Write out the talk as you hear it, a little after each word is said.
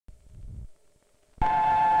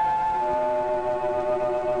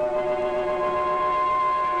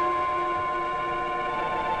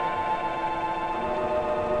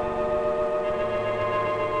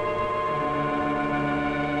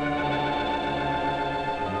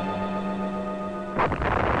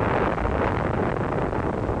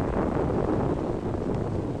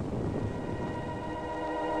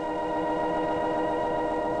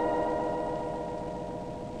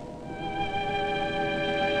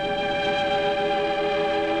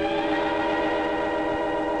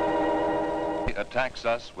attacks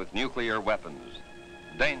us with nuclear weapons,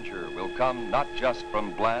 danger will come not just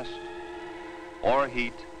from blast or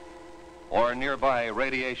heat or nearby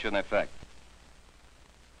radiation effect,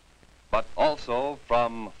 but also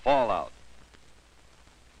from fallout.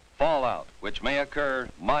 Fallout, which may occur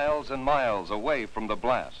miles and miles away from the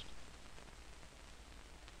blast.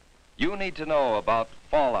 You need to know about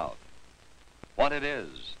fallout, what it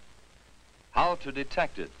is, how to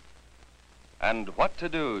detect it, and what to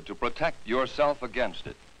do to protect yourself against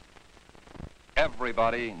it.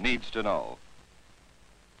 Everybody needs to know.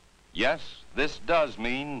 Yes, this does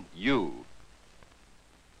mean you.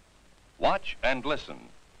 Watch and listen.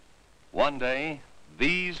 One day,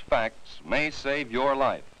 these facts may save your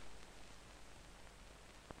life.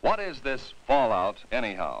 What is this fallout,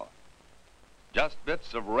 anyhow? Just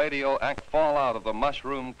bits of radioactive fall out of the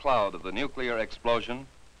mushroom cloud of the nuclear explosion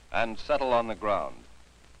and settle on the ground.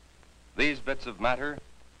 These bits of matter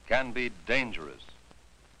can be dangerous.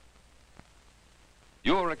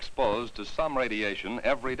 You're exposed to some radiation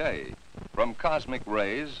every day from cosmic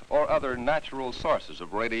rays or other natural sources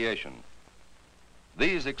of radiation.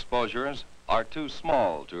 These exposures are too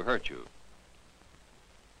small to hurt you.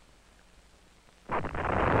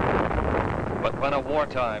 But when a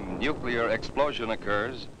wartime nuclear explosion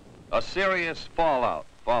occurs, a serious fallout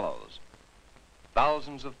follows.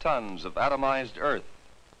 Thousands of tons of atomized earth,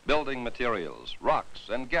 building materials, rocks,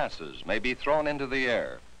 and gases may be thrown into the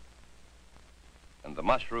air. And the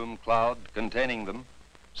mushroom cloud containing them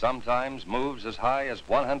sometimes moves as high as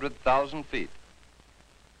 100,000 feet,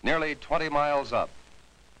 nearly 20 miles up.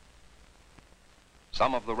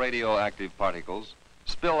 Some of the radioactive particles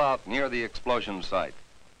spill out near the explosion site.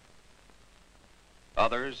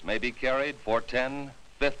 Others may be carried for 10,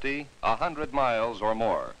 50, 100 miles or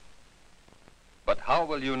more. But how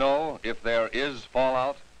will you know if there is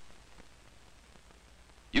fallout?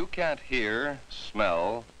 You can't hear,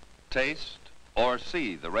 smell, taste, or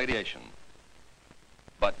see the radiation.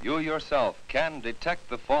 But you yourself can detect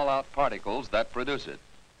the fallout particles that produce it.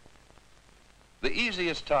 The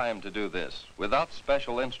easiest time to do this, without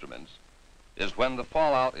special instruments, is when the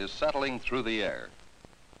fallout is settling through the air.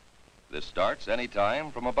 This starts any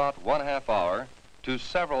time from about 1/2 hour to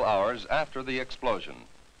several hours after the explosion,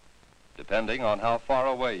 depending on how far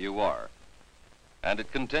away you are, and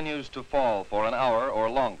it continues to fall for an hour or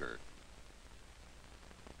longer.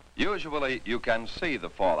 Usually you can see the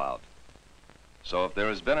fallout, so if there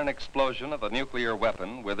has been an explosion of a nuclear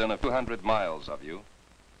weapon within a few hundred miles of you,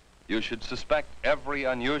 you should suspect every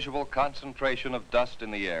unusual concentration of dust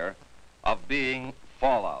in the air of being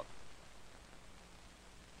fallout.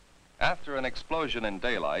 After an explosion in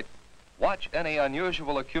daylight, watch any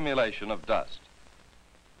unusual accumulation of dust.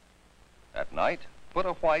 At night, put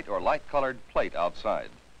a white or light-colored plate outside.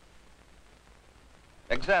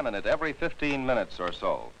 Examine it every 15 minutes or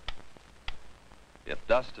so. If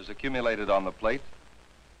dust is accumulated on the plate,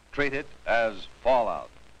 treat it as fallout.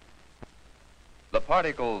 The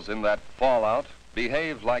particles in that fallout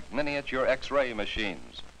behave like miniature X-ray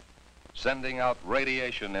machines, sending out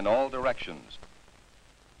radiation in all directions.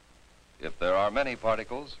 If there are many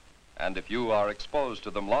particles, and if you are exposed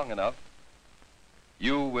to them long enough,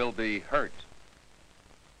 you will be hurt.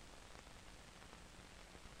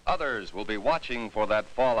 Others will be watching for that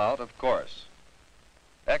fallout, of course.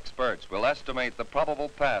 Experts will estimate the probable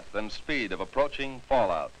path and speed of approaching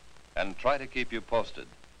fallout and try to keep you posted.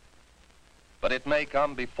 But it may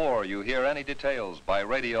come before you hear any details by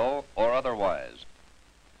radio or otherwise.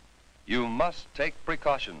 You must take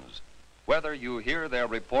precautions, whether you hear their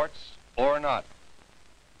reports or not.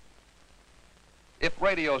 If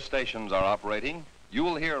radio stations are operating, you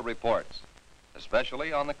will hear reports,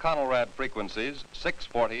 especially on the Conelrad frequencies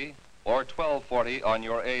 640 or 1240 on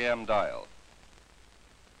your AM dial.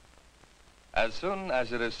 As soon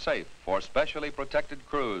as it is safe for specially protected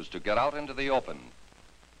crews to get out into the open,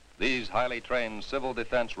 these highly trained civil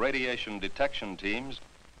defense radiation detection teams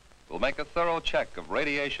will make a thorough check of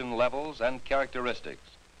radiation levels and characteristics.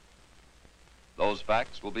 Those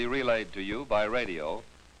facts will be relayed to you by radio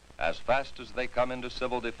as fast as they come into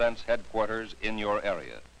Civil Defense headquarters in your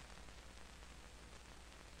area.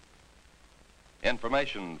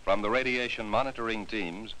 Information from the radiation monitoring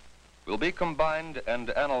teams will be combined and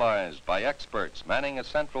analyzed by experts manning a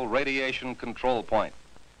central radiation control point.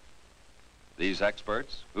 These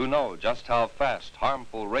experts, who know just how fast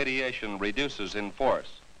harmful radiation reduces in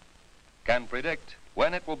force, can predict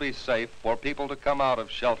when it will be safe for people to come out of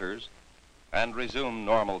shelters and resume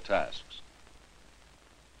normal tasks.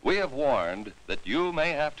 We have warned that you may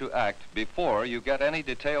have to act before you get any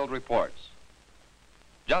detailed reports.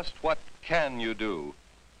 Just what can you do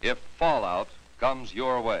if fallout comes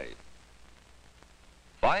your way?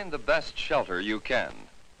 Find the best shelter you can.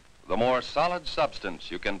 The more solid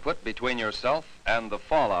substance you can put between yourself and the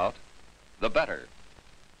fallout, the better.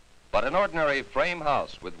 But an ordinary frame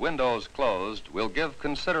house with windows closed will give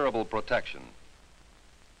considerable protection.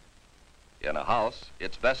 In a house,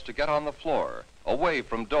 it's best to get on the floor, away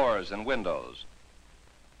from doors and windows.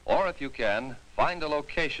 Or if you can, find a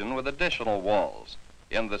location with additional walls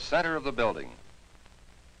in the center of the building.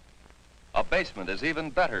 A basement is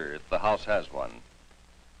even better if the house has one.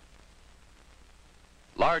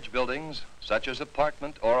 Large buildings, such as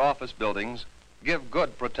apartment or office buildings, give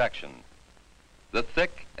good protection. The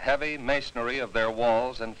thick, heavy masonry of their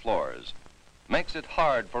walls and floors makes it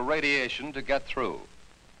hard for radiation to get through.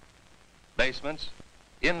 Basements,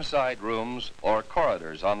 inside rooms, or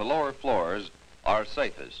corridors on the lower floors are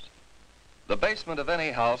safest. The basement of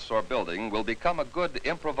any house or building will become a good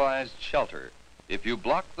improvised shelter if you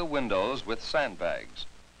block the windows with sandbags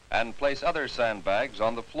and place other sandbags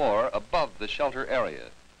on the floor above the shelter area.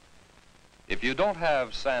 If you don't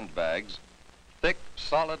have sandbags, thick,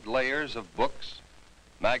 solid layers of books,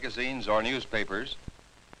 magazines or newspapers,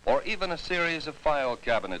 or even a series of file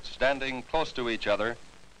cabinets standing close to each other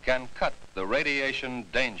can cut the radiation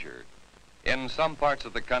danger. In some parts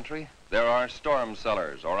of the country, there are storm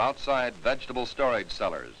cellars or outside vegetable storage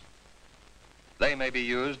cellars. They may be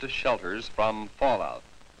used as shelters from fallout.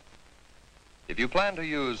 If you plan to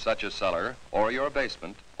use such a cellar or your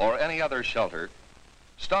basement or any other shelter,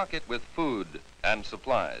 stock it with food and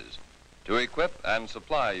supplies. To equip and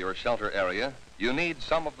supply your shelter area, you need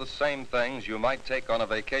some of the same things you might take on a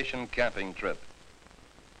vacation camping trip.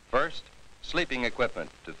 First, sleeping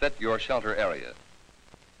equipment to fit your shelter area,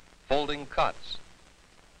 folding cots,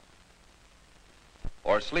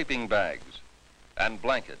 or sleeping bags and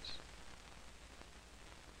blankets.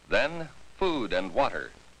 Then, food and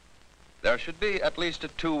water. There should be at least a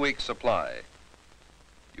 2-week supply.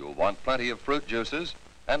 You'll want plenty of fruit juices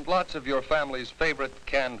and lots of your family's favorite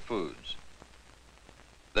canned foods.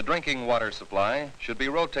 The drinking water supply should be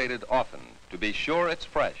rotated often to be sure it's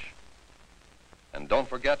fresh. And don't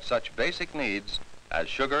forget such basic needs as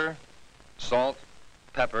sugar, salt,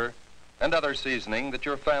 pepper, and other seasoning that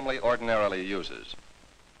your family ordinarily uses.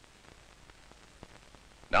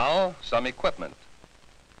 Now, some equipment.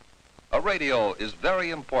 A radio is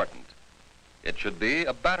very important. It should be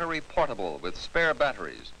a battery portable with spare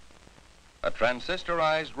batteries. A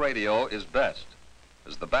transistorized radio is best,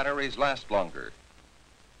 as the batteries last longer.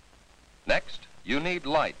 Next, you need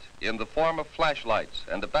light in the form of flashlights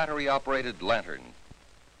and a battery-operated lantern.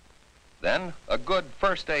 Then, a good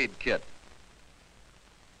first aid kit.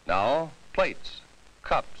 Now, plates,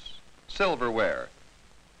 cups, silverware.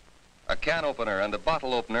 A can opener and a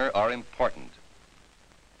bottle opener are important.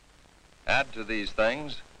 Add to these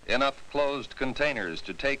things enough closed containers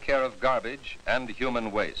to take care of garbage and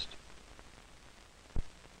human waste.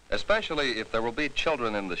 Especially if there will be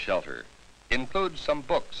children in the shelter, include some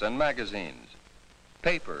books and magazines,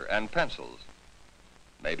 paper and pencils,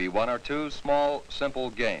 maybe 1 or 2 small, simple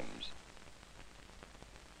games.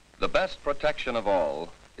 The best protection of all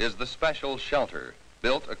is the special shelter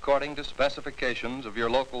built according to specifications of your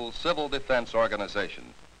local civil defense organization.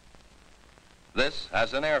 This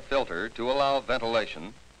has an air filter to allow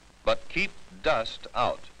ventilation, but keep dust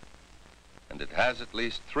out, and it has at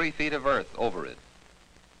least 3 feet of earth over it.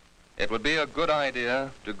 It would be a good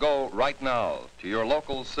idea to go right now to your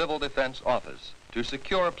local civil defense office to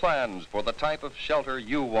secure plans for the type of shelter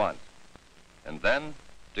you want, and then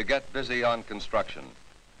to get busy on construction.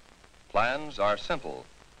 Plans are simple,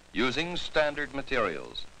 using standard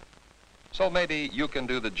materials, so maybe you can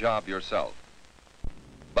do the job yourself.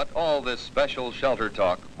 But all this special shelter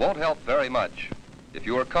talk won't help very much if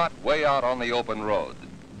you are caught way out on the open road.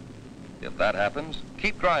 If that happens,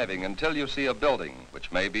 keep driving until you see a building,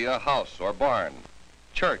 which may be a house or barn,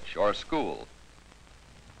 church or school.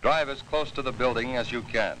 Drive as close to the building as you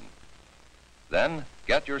can. Then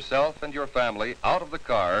get yourself and your family out of the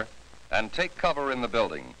car and take cover in the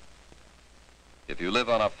building. If you live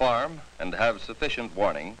on a farm and have sufficient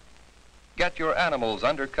warning, get your animals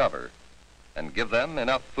under cover and give them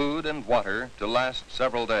enough food and water to last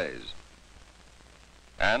several days.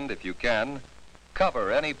 And if you can,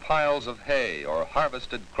 cover any piles of hay or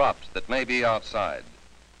harvested crops that may be outside.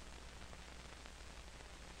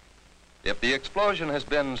 If the explosion has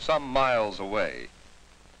been some miles away,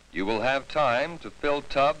 you will have time to fill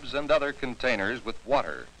tubs and other containers with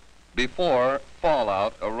water before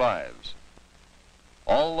fallout arrives.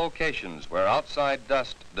 All locations where outside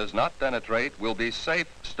dust does not penetrate will be safe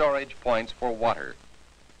storage points for water.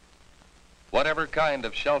 Whatever kind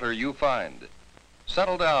of shelter you find,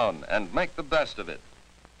 settle down and make the best of it.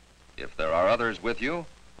 If there are others with you,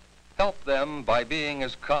 Help them by being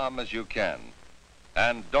as calm as you can,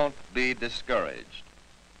 and don't be discouraged.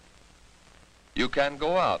 You can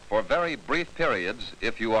go out for very brief periods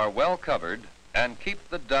if you are well covered and keep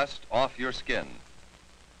the dust off your skin.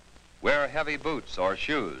 Wear heavy boots or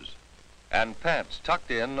shoes and pants tucked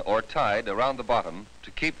in or tied around the bottom to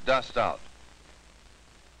keep dust out.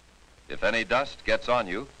 If any dust gets on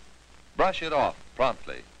you, brush it off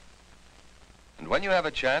promptly. And when you have a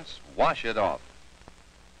chance, wash it off.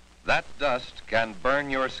 That dust can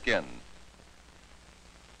burn your skin.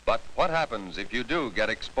 But what happens if you do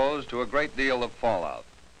get exposed to a great deal of fallout?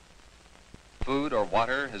 Food or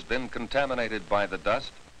water has been contaminated by the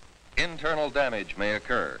dust, internal damage may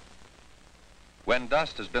occur. When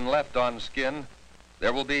dust has been left on skin,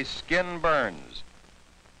 there will be skin burns.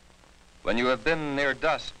 When you have been near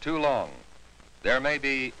dust too long, there may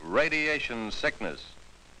be radiation sickness.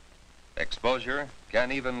 Exposure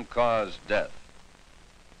can even cause death.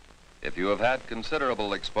 If you have had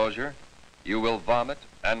considerable exposure, you will vomit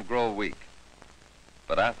and grow weak.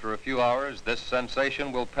 But after a few hours, this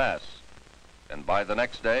sensation will pass, and by the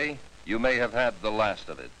next day, you may have had the last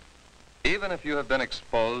of it. Even if you have been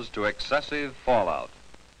exposed to excessive fallout,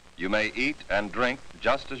 you may eat and drink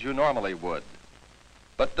just as you normally would,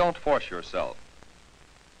 but don't force yourself.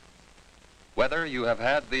 Whether you have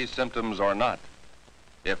had these symptoms or not,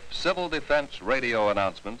 if civil defense radio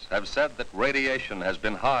announcements have said that radiation has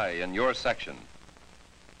been high in your section,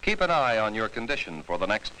 keep an eye on your condition for the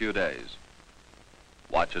next few days.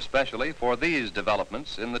 Watch especially for these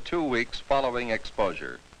developments in the 2 weeks following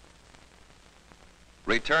exposure.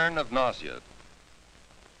 Return of nausea,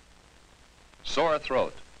 sore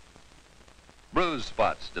throat, bruise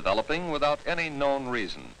spots developing without any known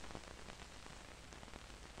reason,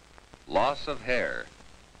 loss of hair.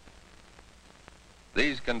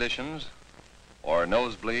 These conditions, or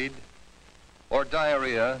nosebleed, or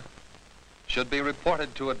diarrhea, should be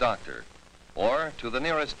reported to a doctor or to the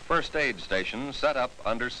nearest first aid station set up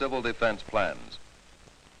under civil defense plans.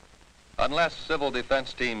 Unless civil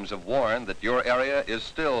defense teams have warned that your area is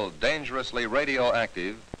still dangerously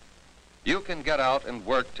radioactive, you can get out and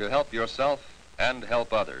work to help yourself and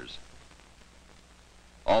help others.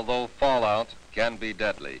 Although fallout can be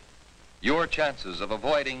deadly, your chances of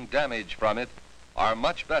avoiding damage from it are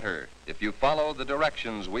much better if you follow the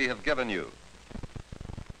directions we have given you.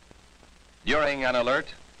 During an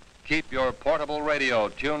alert, keep your portable radio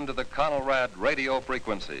tuned to the Conelrad radio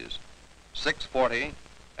frequencies, 640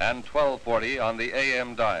 and 1240 on the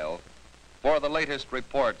AM dial, for the latest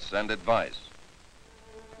reports and advice.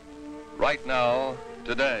 Right now,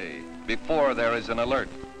 today, before there is an alert,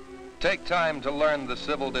 take time to learn the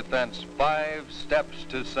Civil Defense 5 steps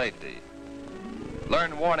to safety.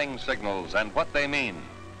 Learn warning signals and what they mean.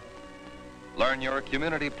 Learn your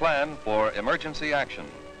community plan for emergency action.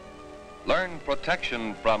 Learn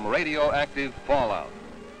protection from radioactive fallout.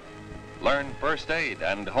 Learn first aid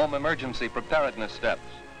and home emergency preparedness steps.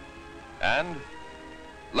 And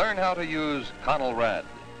learn how to use Conelrad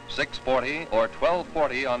 640 or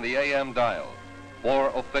 1240 on the AM dial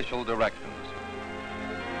for official directions.